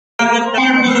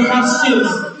the costumes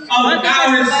of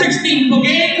our 16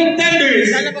 POGAY contenders.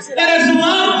 Let us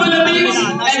love Philippines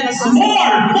and more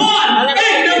fun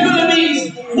in the Philippines.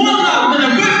 Welcome to the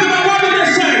festival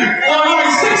competition of our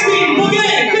 16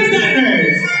 POGAY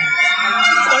contenders.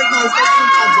 Start now, start.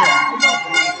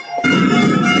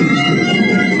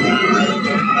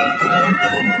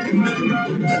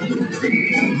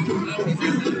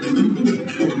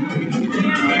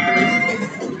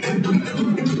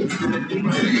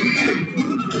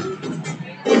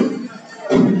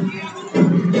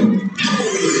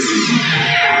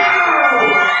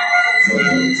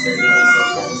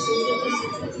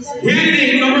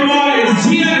 Candidate number 1 is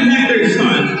Gian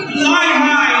Henderson. Fly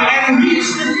high and reach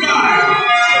the sky.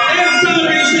 Their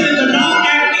celebration in the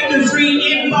non-act industry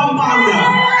in Pampanga.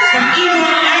 The Evil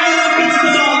Ever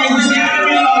Festival is a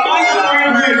gathering of migratory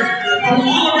birds from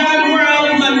all around the world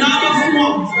in the Nava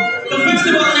Swamp. The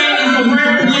festival name is the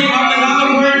wordplay of the Nava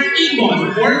word Ibon,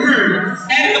 or bird,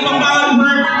 and the Pampanga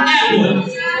word Ebon.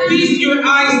 Feast your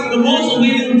eyes the most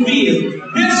awaited reveal.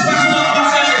 This festival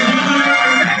process is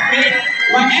 100% made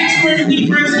by expert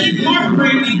weavers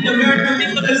incorporating the very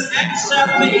meticulous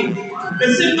eggshell made, the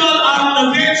symbol of the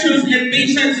virtues and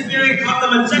patient spirit of the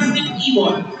majestic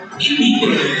Ibon. In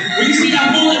detail, we see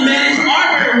a full immense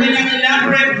arbor with an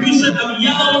elaborate fusion of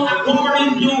yellow,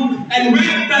 coppery blue, and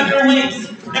red feather wings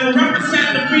that represent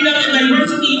the freedom and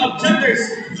diversity of genders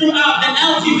throughout the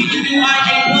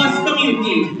LGBTQIA+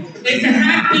 community. Its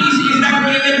handpiece is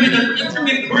decorated with an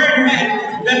intricate bird head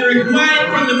that reclined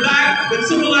from the back that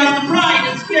symbolizes the pride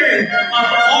and spirit of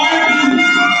our youth.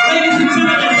 Ladies and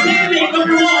gentlemen, candidate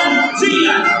number 1,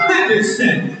 Gian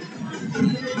Henderson.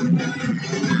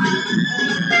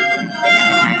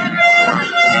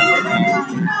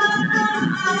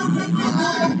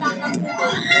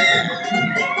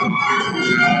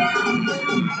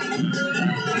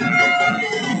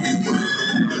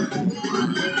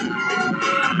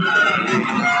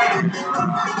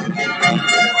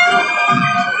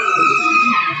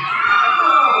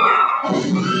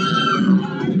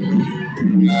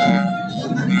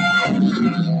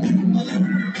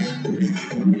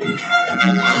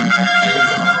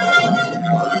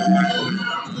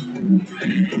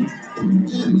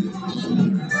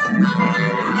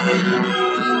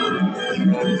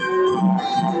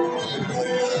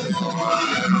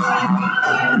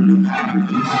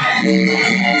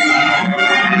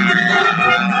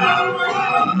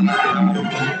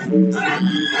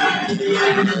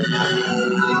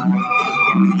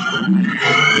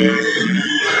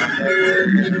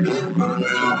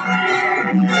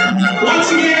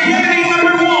 Once again, candidate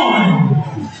number 1,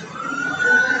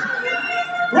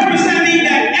 representing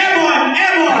the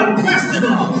Ebon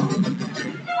Festival.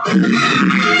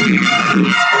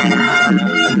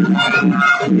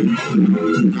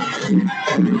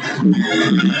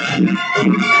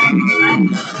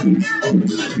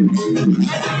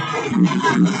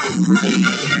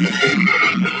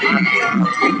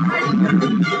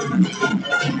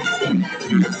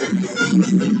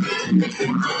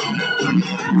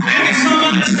 Thank you so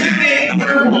much, candidate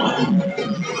number 1.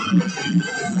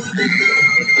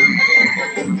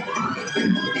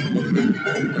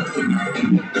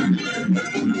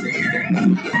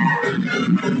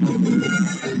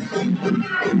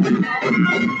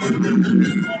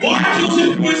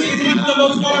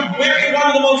 One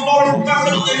of the most powerful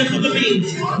festivals in the Philippines.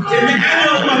 It's the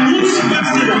annual Magus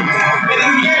Festival. It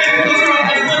is the yearly cultural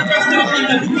and food festival in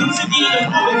the Bukid City, the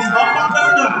province of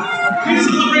Pampanga. This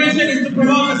celebration is to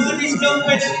promote the city's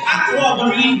milkfish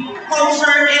aquamarine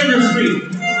culture industry.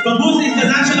 Magus is the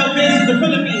national fish of the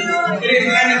Philippines. It is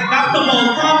an adaptable,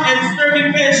 tough, and sturdy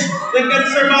fish that can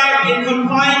survive in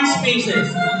confined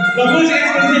spaces. Magus is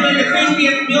considered the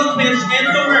tastiest milkfish in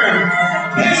the world.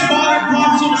 This modern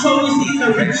costume showcases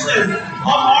the richness of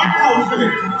our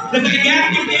culture. The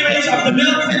gigantic image of the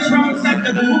milkfish represents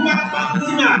the Hupat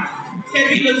Pangasinan can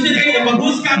be considered the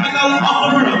Magus capital of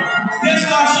the world. This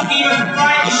costume gave us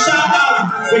pride to shout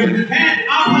out with head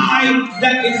up high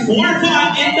that it's more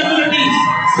fun in the Philippines.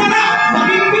 Sarap!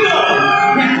 Maging Pinoy!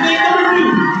 Candidate number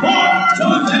 2, for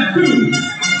Joseph Cruz.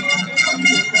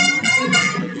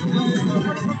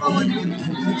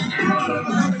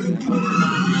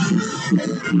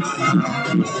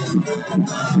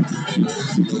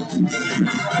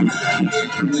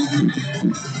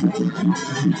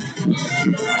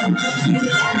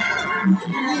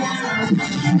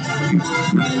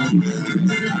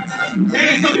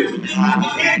 Hey, so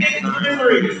candidate number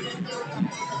 3.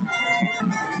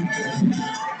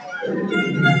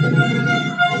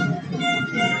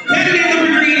 Candidate number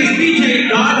 3 is DJ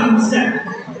God himself.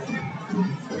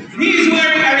 He's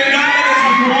wearing a regardless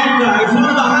of Wanda. It's one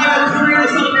of the highlights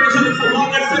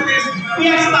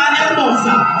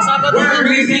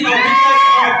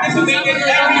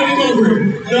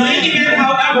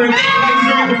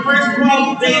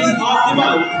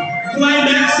Festival,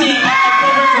 climaxing on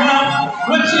October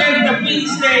 12th, which is the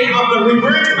feast day of the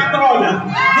reverse patrona.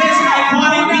 This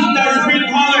iconic beat does bring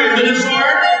color to the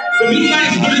shore. The beat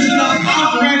is traditional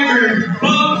off-record,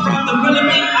 both from the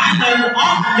Philippine island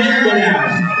of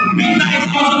Mindanao. Beat is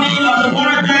also named of the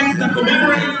water dance that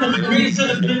commemorates the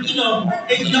migration of Filipino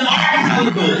into the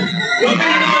archipelago.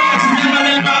 Locally known as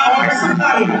Lima or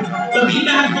Sakaya, the beat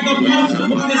has become known to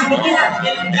one of the most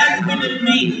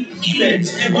indefinitely image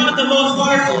and one of the most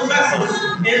powerful vessels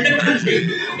in the country.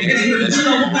 It is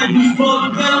traditional multi-use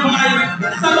boat built by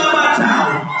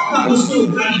Sababataw,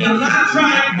 Kakusuk, a land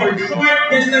tribe for short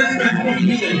distance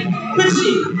transportation,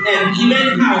 fishing, and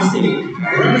even housing.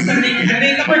 Representing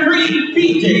candidate number 3,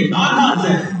 PJ,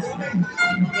 non-nonsense.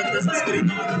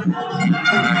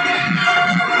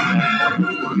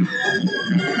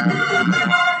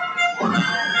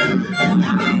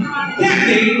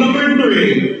 Candidate number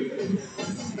 3.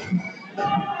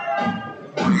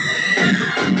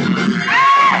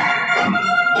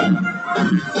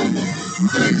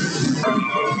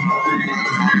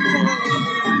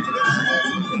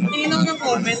 Tingnan ng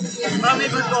comment. Marami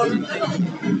ba comment tayo?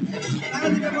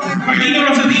 Martino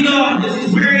Rosalino is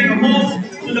wearing a host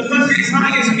to the country's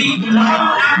highest peak,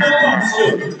 Mount Apple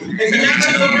costume. It's a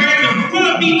national brand of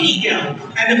Philippine eagle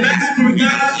and the best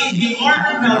forgotten in the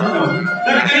archipelago.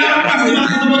 The Tagayama Festival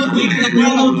is the most big and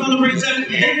well-known celebration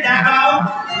in Davao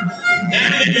and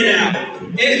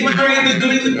Mindanao. It is celebrated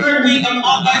during the third week of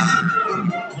August,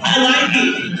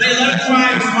 highlighting the 11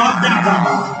 tribes of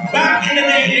Davao. Back in the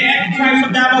day, the ethnic tribes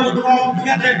of Davao would come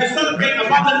together to celebrate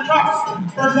abundant crops,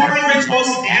 performing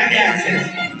rituals and dances.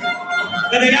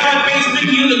 The Tagayama pays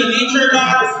tribute to the nature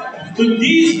gods, to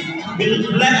these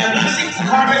blessings,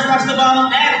 harvest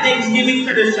festival, and Thanksgiving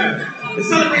tradition. The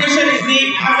celebration is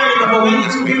named after the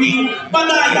poetic screaming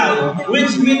Padayaw,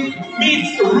 which means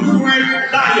the root word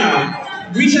Dayaw.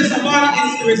 Reaches upon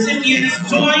its recipients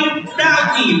joy,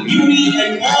 bounty, beauty,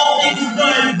 and all things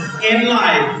good in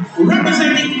life.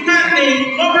 Representing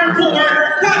candidate number 4,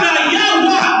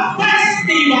 Kanayawa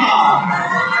Festival!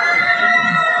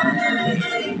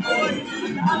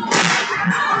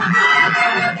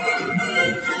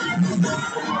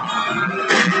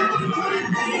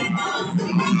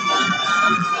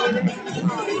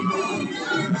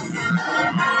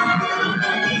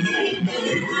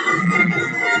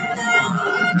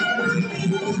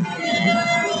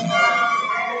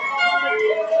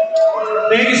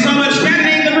 Thank you so much,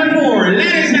 candidate number 4.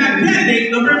 Ladies and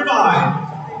candidate number 5.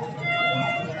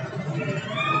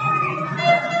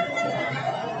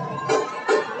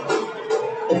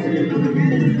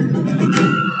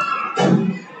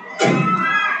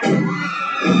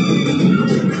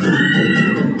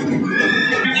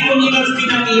 Iponilas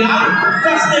Pinangihan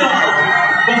Festival.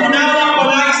 Bakunawa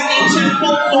Palais ancient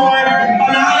folklore.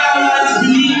 Palayawas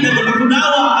believe that the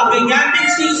Bakunawa, a gigantic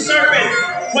sea serpent,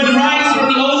 would rise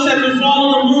from the ocean to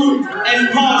follow the moon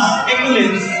and cause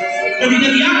eclipse. The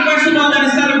Pinangihan Festival that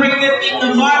is celebrated in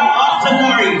the month of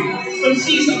January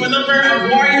consists of a number of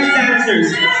warrior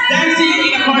dancers, dancing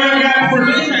in a choreographed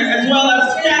formation as well as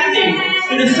chanting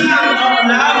to the sound of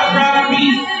loud drum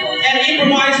beats and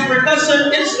improvised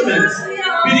percussion instruments.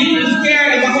 Believed to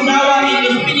scare the Bakunawa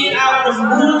into spinning out the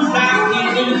moon back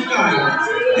into the sky.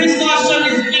 This caution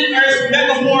is King Earth's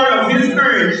metaphor of his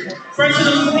courage,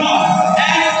 personal growth,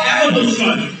 and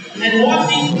evolution. And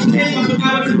watching his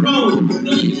Bakunawa's throne,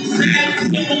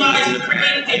 symbolize the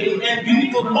creative and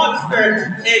beautiful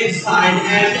monster inside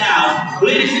and out.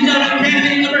 Ladies and gentlemen,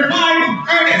 candidate number 5,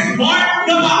 Ernest Mark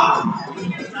Gaba.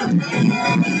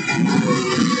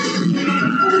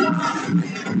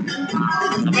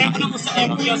 Sabay ako nang gusto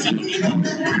kayo mag-yos ako dito.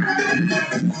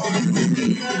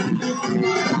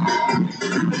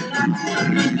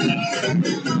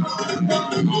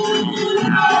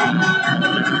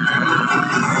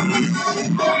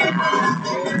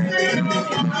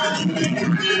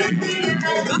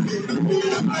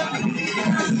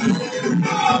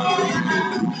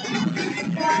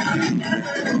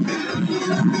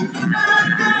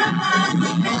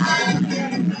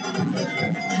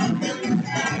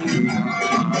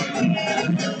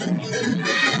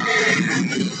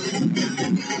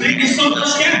 Thank you so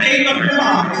much, candidate number 5.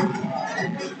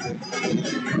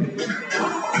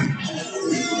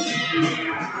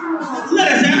 Let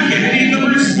us have candidate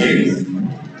number 6.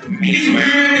 He is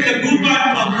wearing the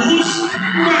Gubat of Moose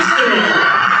Restaurant.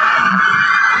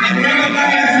 And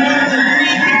recognized as one of the 3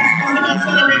 festivals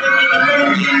celebrated in the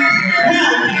Philippines,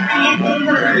 well, happy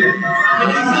birthday. And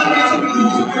this celebration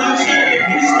includes production and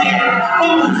feasting,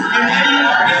 foods, and many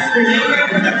of its related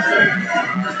productions.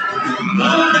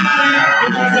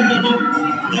 Because of the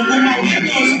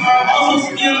Bumaguetos are also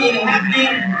skilled in handling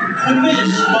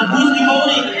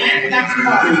taxi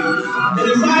party. The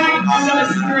design also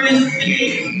is currently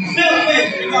filled with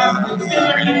because of the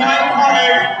silvery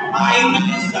white-collar Aida.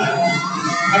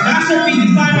 A masterpiece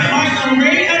designed by Michael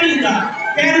Ray Anita.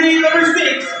 Candidate number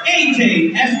 6,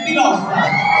 AJ Espinosa.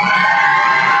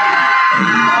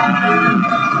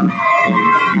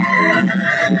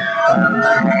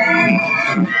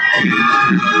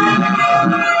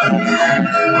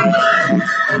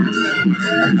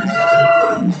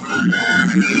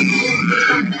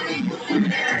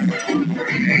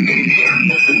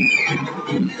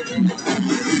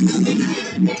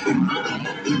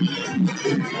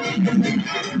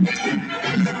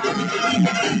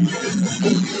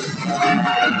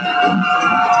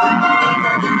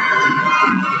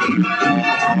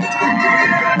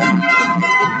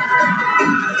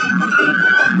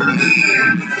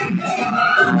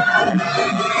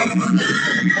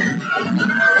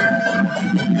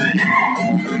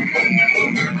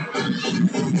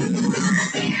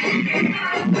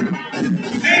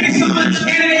 Thank you so much,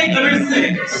 candidate number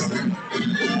 6.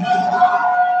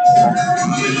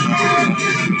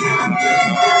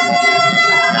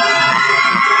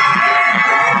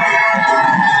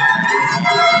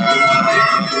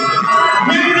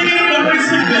 Candidate number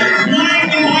 7, flying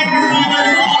in white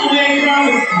colors all the way from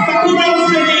Takuro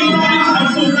City, province of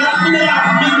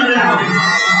Mindanao.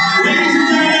 Ladies and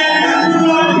gentlemen,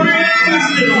 Takuro Parade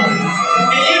Festival.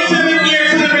 An 87-year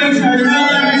celebration is held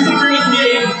every summer in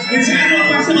May. Its annual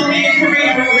festival aims to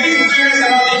raise awareness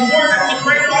about the importance of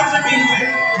great conservation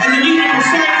and the need for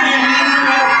safety and natural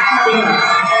habitats.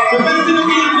 The festival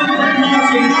aims to promote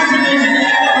conservation and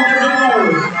development of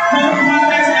home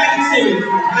context and civic.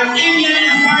 An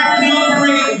Indian-inspired field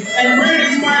parade and parade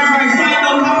inspired by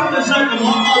cycle competition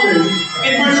among others.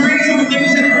 It portrays a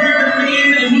magnificent bird that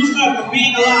creates an illusion of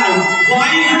being alive.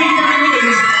 Flying free from the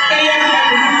gates, chaos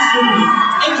and catastrophe.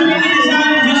 Intricately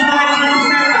designed and visualized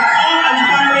represent the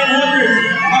awe-inspiring wonders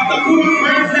of the Puro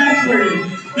Bird Sanctuary.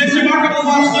 This remarkable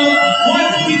costume,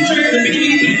 once featured in the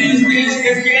BBB stage,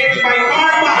 is created by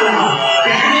Carmala.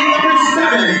 Candidate number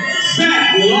 7,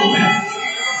 Seth Lopez.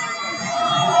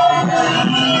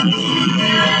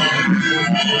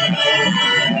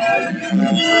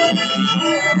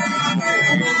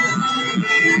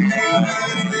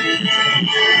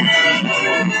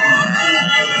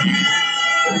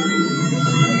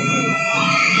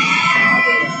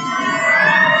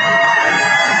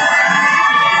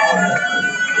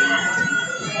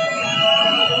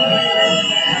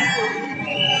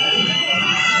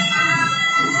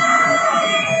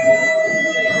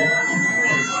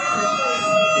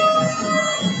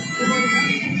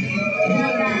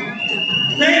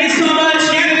 Thank you so much,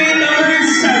 candidate number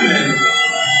 7.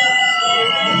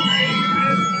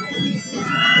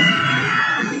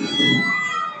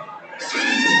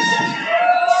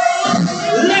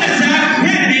 Let's have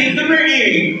candidate number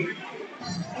 8.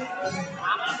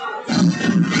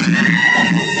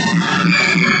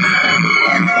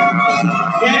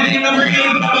 Candidate number 8,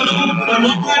 the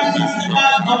local festival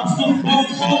of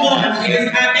Sumbong is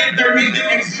an intermittent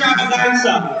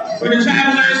extravaganza for the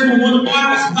travelers who would want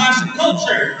to splash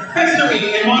culture, history,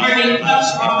 and modern touch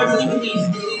of festivities.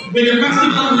 With the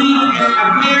festival leading a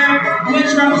pair which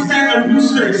represent a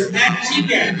roosters and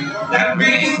chicken that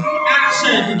brings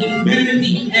action,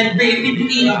 inventivity, and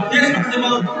creativity of this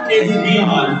festival is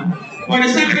beyond. For the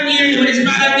second year, the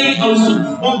municipality of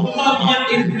Sumbong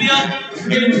is built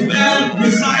with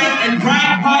well-designed and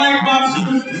bright-colored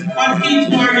costumes on each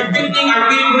floor depicting our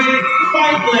favorite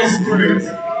fightless birds.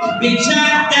 They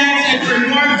chant, dance, and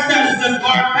perform steps that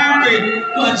are patterned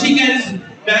to a chicken's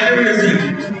mannerism.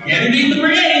 Candidate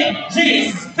number 8,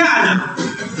 Jace Kana.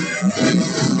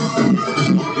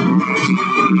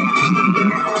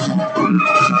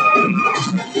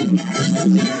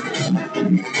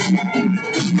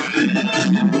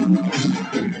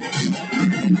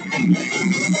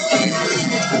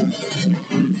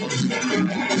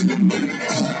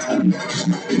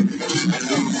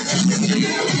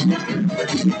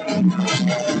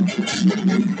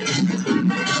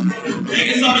 Thank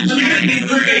you so much, candidate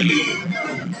number 8.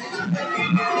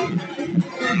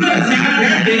 Let's have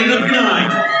candidate number 9.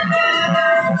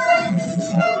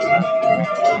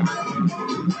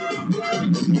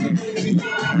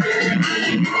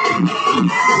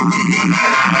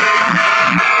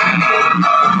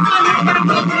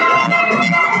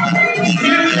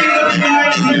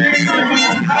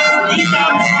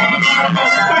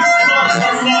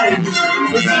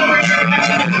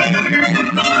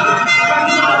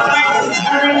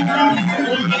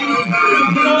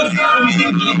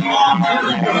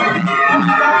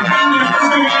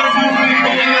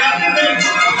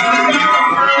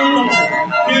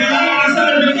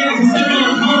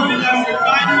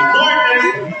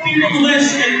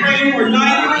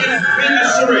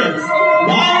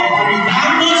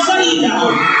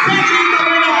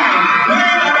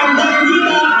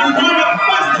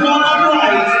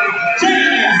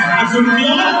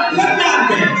 Union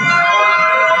Lagnante.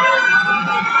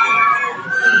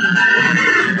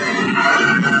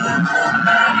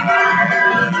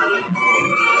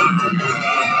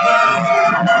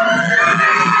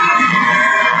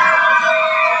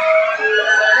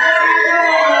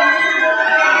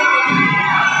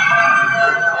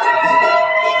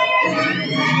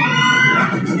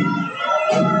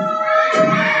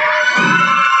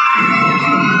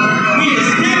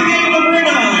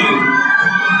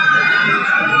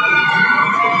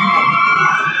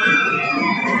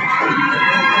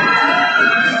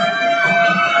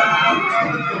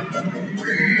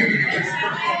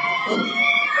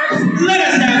 Let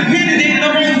us have candidate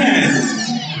number 10.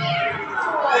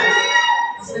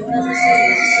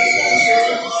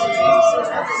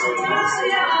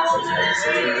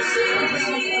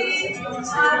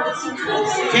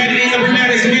 Candidate number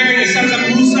 10 is wearing a Santa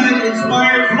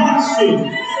Cruz-inspired costume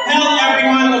held every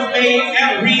month of May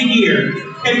every year.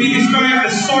 Can be described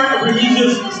as sort of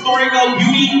religious historical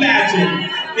beauty pageant.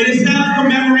 It is held to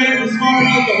commemorate the discovery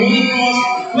of the Holy Cross,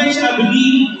 which I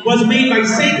believe was made by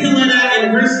Saint Helena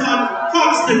and her son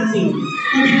Constantine,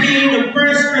 who became the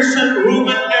first Christian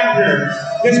Roman emperor.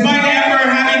 Despite the emperor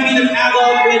having been an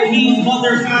adult when his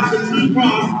mother found the true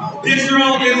cross, this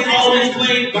role is always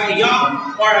played by a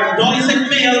young or adolescent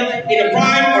male in a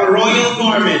prime or royal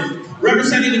garment.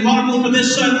 Representing the honorable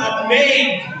tradition of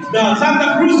May, the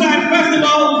Santa Cruzan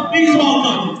Festival, please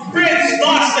welcome Prince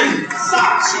Dawson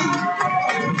Sachi.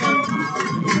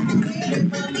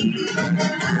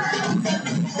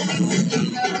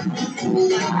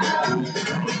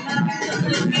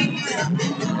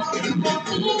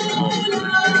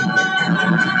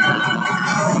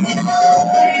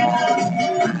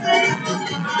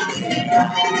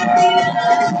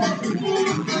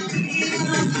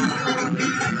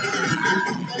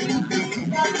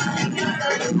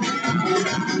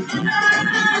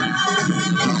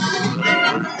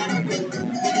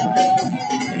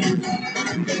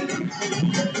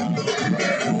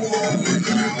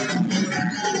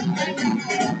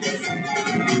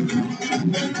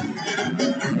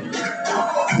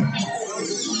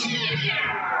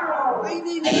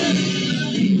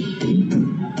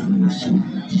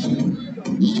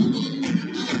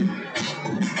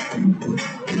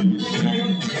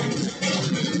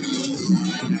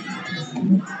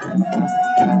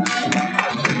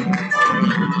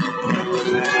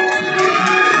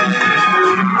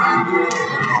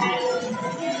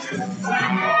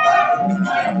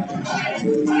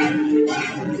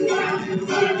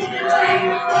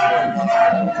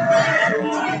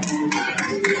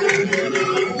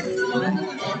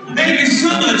 Thank you so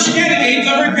much, candidate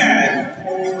number 10.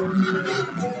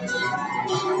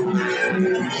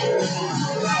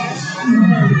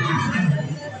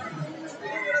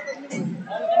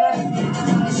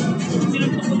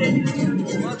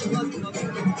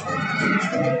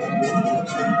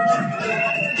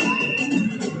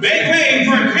 Make way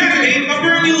for candidate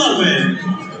number 11.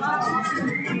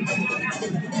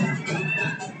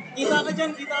 Kita ka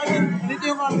dyan. Dito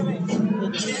yung camera eh.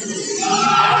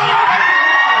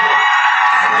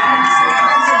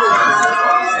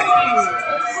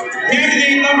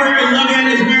 Candidate number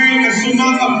 11 is wearing a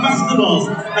Sumaka Festival,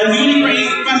 a newly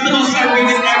created festival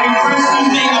celebrated every first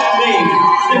Tuesday of May,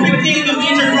 depicting the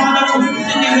major products of food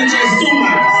such as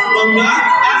sumac, manga,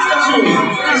 and tasuri.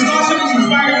 This costume is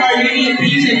inspired by Lady of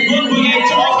Peace and Good Voyage,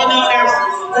 also known as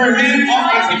her head of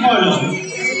Antipolo.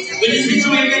 It is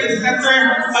situated in the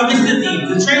center of the city.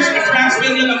 The church attracts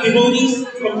millions of devotees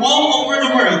from all over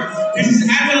the world. This is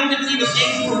annual activity that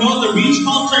aims to promote the rich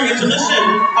culture and tradition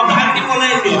of the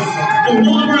Antipoleños. The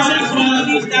whole world as well as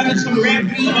the established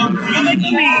camaraderie among the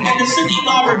community and the city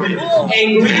government.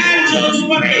 A grandiose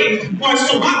parade for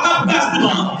Sumaka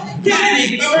Festival.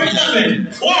 Candidate number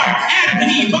 11, or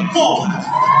Anthony Bacoa.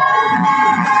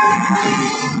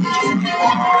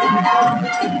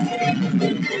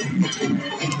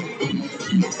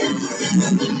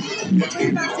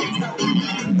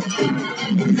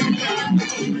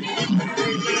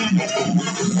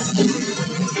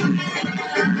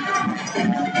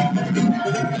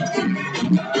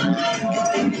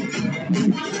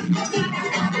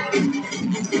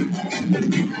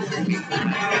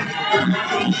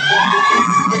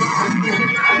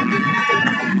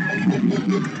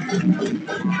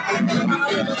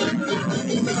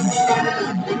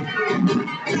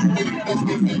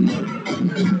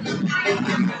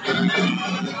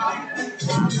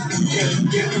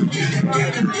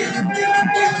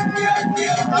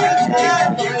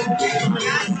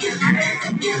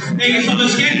 Thank you so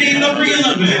much, candidate number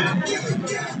 11.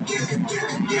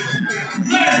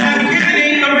 Let's have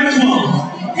candidate number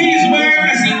 12. He's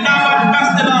wearing a Singapore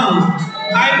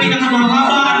ay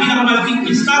pinakamahaba at pinakamalaking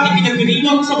pista at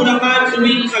pinagdiriwang sa Bulacan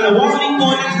tuwing ikalawang linggo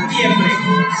ng Setyembre.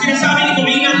 Sinasabing ito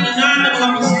rin ang ina ng mga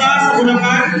pista sa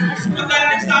Bulacan sapagkat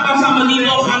nagsama-sama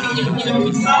dito ang ating iba't-ibang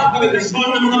pista at tradisyon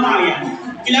ng mga bayan.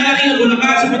 Kilala rin ang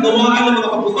Bulacan sa paggawa ng mga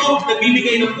paputok,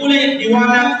 nagbibigay ng kulay at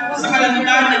liwanag sa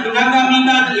kalangitan na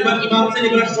ginagamitan ng iba't-ibang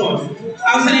selebrasyon.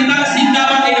 Ang salitang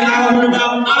Sindaban ay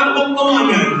nakakahulugang Arpong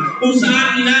Kawayan, kung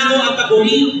saan inago ang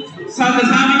kabuli sa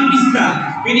kasabing pista.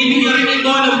 Binibigyan rin ito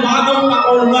ng bagong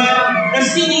pakulungan na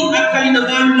sining at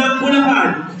kalinangan ng Bulacan.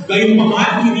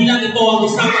 Gayunpaman, hindi lang ito ang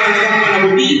isang kalagang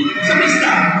palabudi sa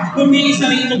pista, kundi isa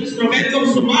rin itong instrumentong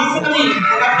sumasalamin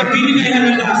at nagbibigay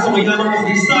halaga sa mayamang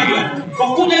kasaysayan,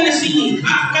 pakulay na sining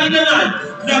at kalinangan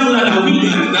ng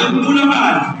lalawigan ng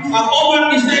Bulacan. Ang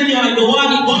obra disenyo ay gawa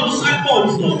ni Bonos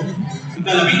Alfonso.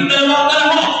 Ikalabing dalawang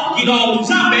kalahok, ginoong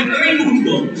Sapet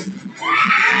Raimundo.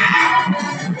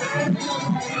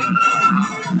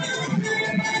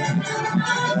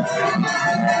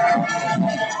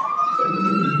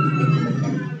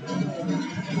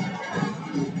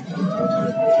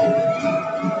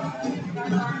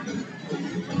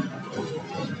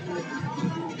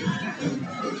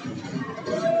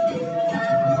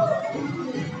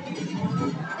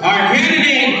 Our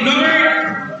candidate number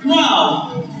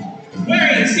 12,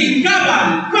 wearing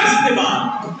Sindaban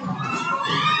Festival.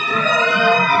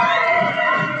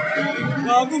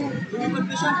 Gago, lumipad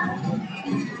na siya.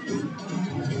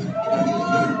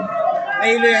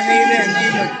 Nahilo yan.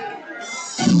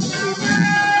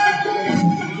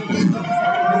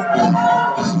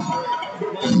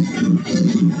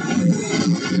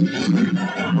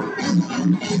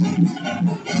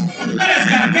 Let us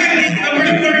have candidate number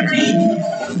 13.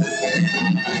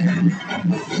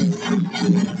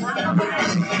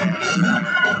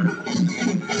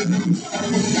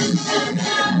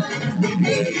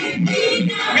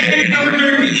 Candidate number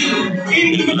 13.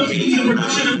 In the Philippines, the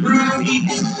production of brewed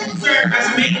meats served as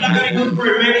main livelihood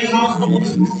for many households,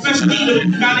 especially in the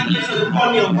municipality of San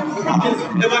Antonio, province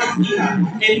of Levantina.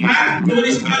 In fact, the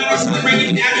municipality is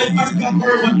celebrating the annual festival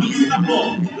for Batista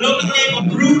Po, local name of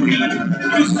brewed meat,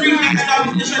 whose green tax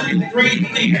competition is great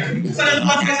there. San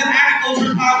Antonio has an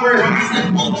agriculture hub where rice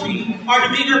and poultry are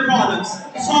the major products.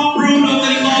 Soft brewed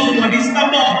locally called Batista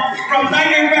Po from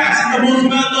tiger grass is the most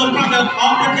well-known product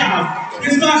of the town.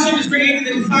 This costume is created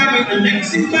and designed by the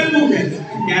Mexican movement.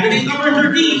 Candidate number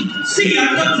 13,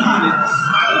 Sia Gonzalez.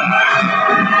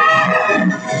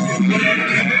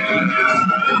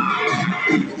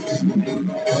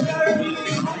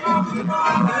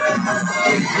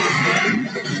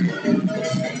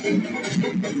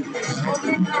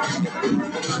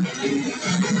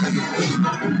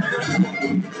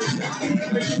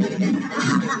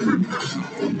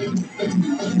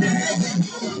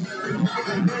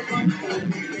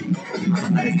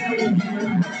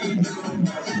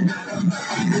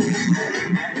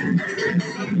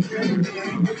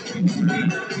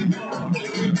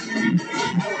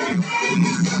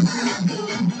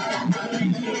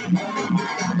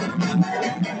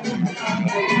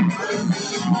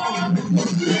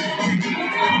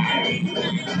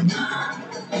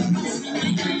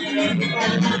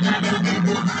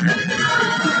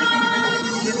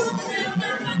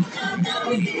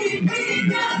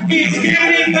 He's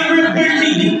candidate number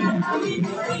 13.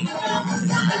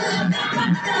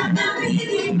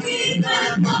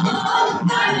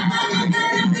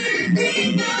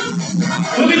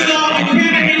 Moving along to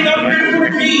candidate number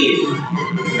 14.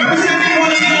 Representing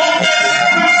one of the oldest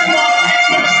festival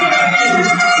exports.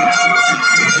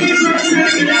 He's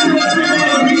representing the national festival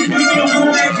of the region of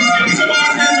Hawaii and some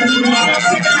ancestors who are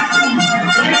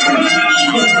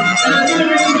and the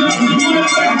celebration of the Moon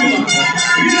Festival.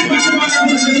 This festival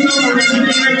is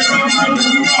originally from the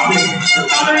province.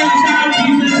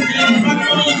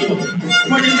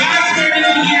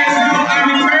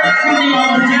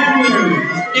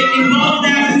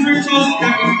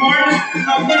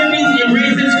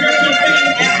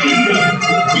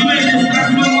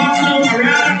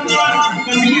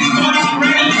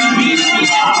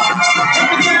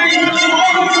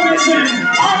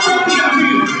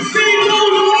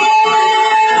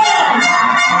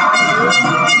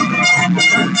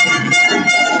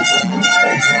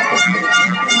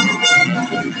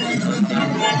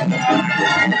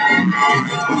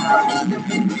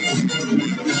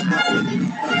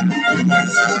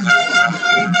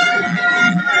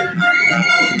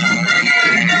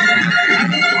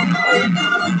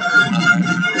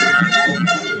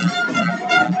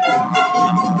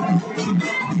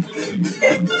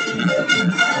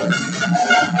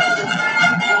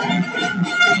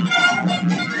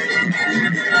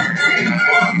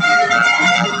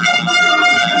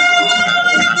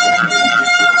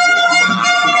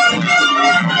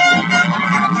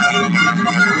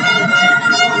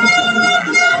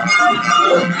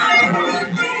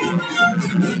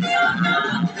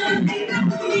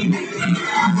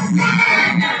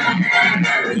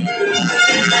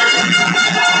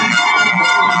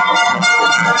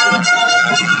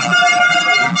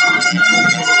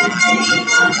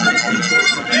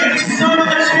 Next on the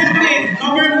champion,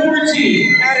 number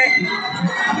 40.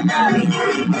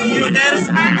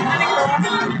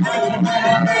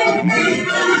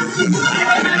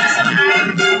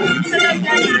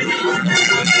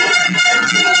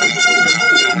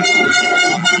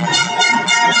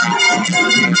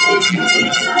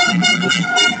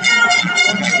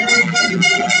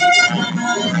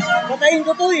 Patayin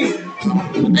ko to eh.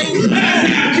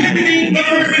 Candidate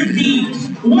number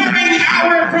 15, wearing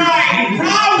our pride,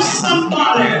 proud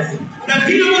Sambales. The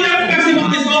Pinamalayan Festival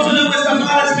is also known as the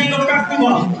Sambales Bingo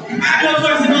Festival. Annual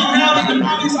festival held in the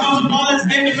province of Sambales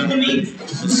and the Philippines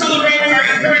to celebrate or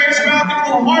encourage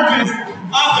bountiful harvest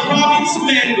of the province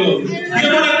mango.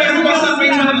 Pinamalayan Festival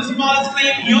celebrates one of the Sambales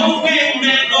claim Yoke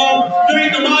mango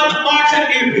during the month of March and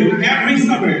April every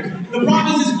summer. The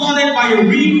province is flooded by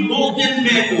reef golden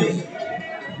mangoes.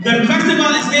 The festival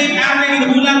is named after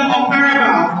the ulam of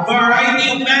Paranaque, a variety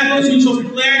of mangoes which was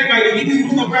declared by the Guinness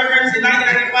Book of Records in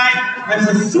 1995 as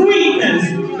the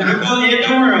sweetest mango in the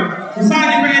world.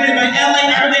 Decided and created by L.A.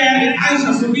 Arlea and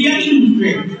Aisha Sophia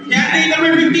Industry. Candidate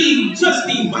number 15,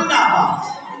 Justin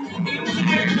Mandapa.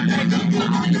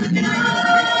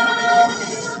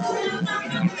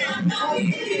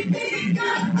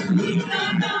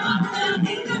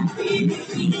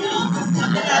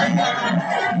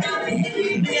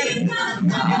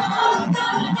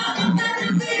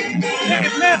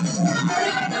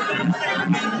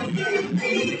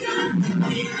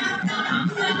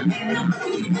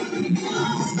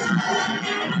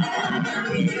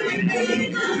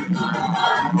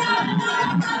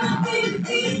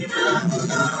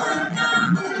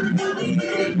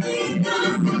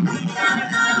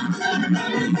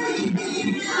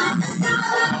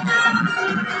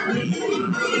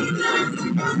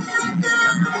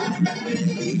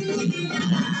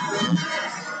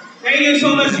 Thank you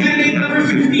so much, candidate number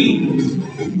 15.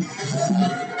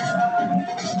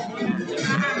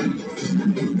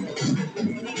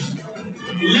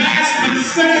 Last but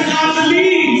second on the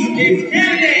lead is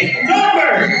candidate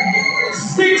number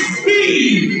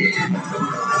 16.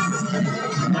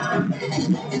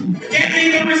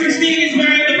 Candidate number 16 is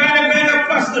wearing the Banana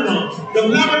Festival. The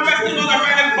Flower Festival of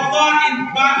Banana in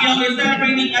Baguio is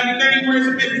celebrating on the 31st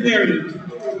of February.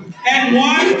 And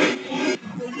one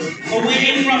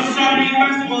away from Strawberry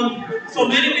Festival, so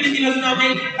many Filipinos now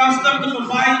make it custom to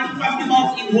combine two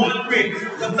festivals in one trip,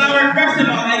 the Flower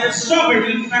Festival and the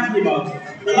Strawberry Festival.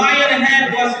 The lion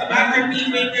head was a masterpiece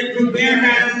painted through bare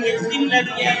hands in seamless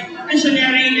yet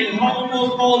visionary and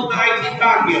almost cold night in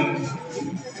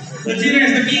Baguio. Considered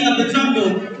as the king of the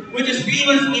jungle, which is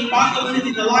famous in Baguio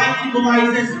City, the lion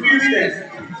symbolizes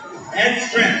fierceness and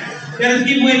strength. Let us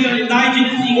give way to the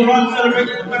indigenous Eagle Run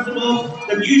celebrating the festival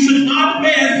that you should not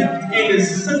miss in the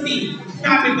city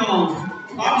capital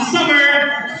of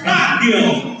summer,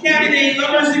 Baguio. Candidate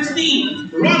number 16,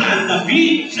 Roland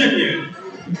David Jr.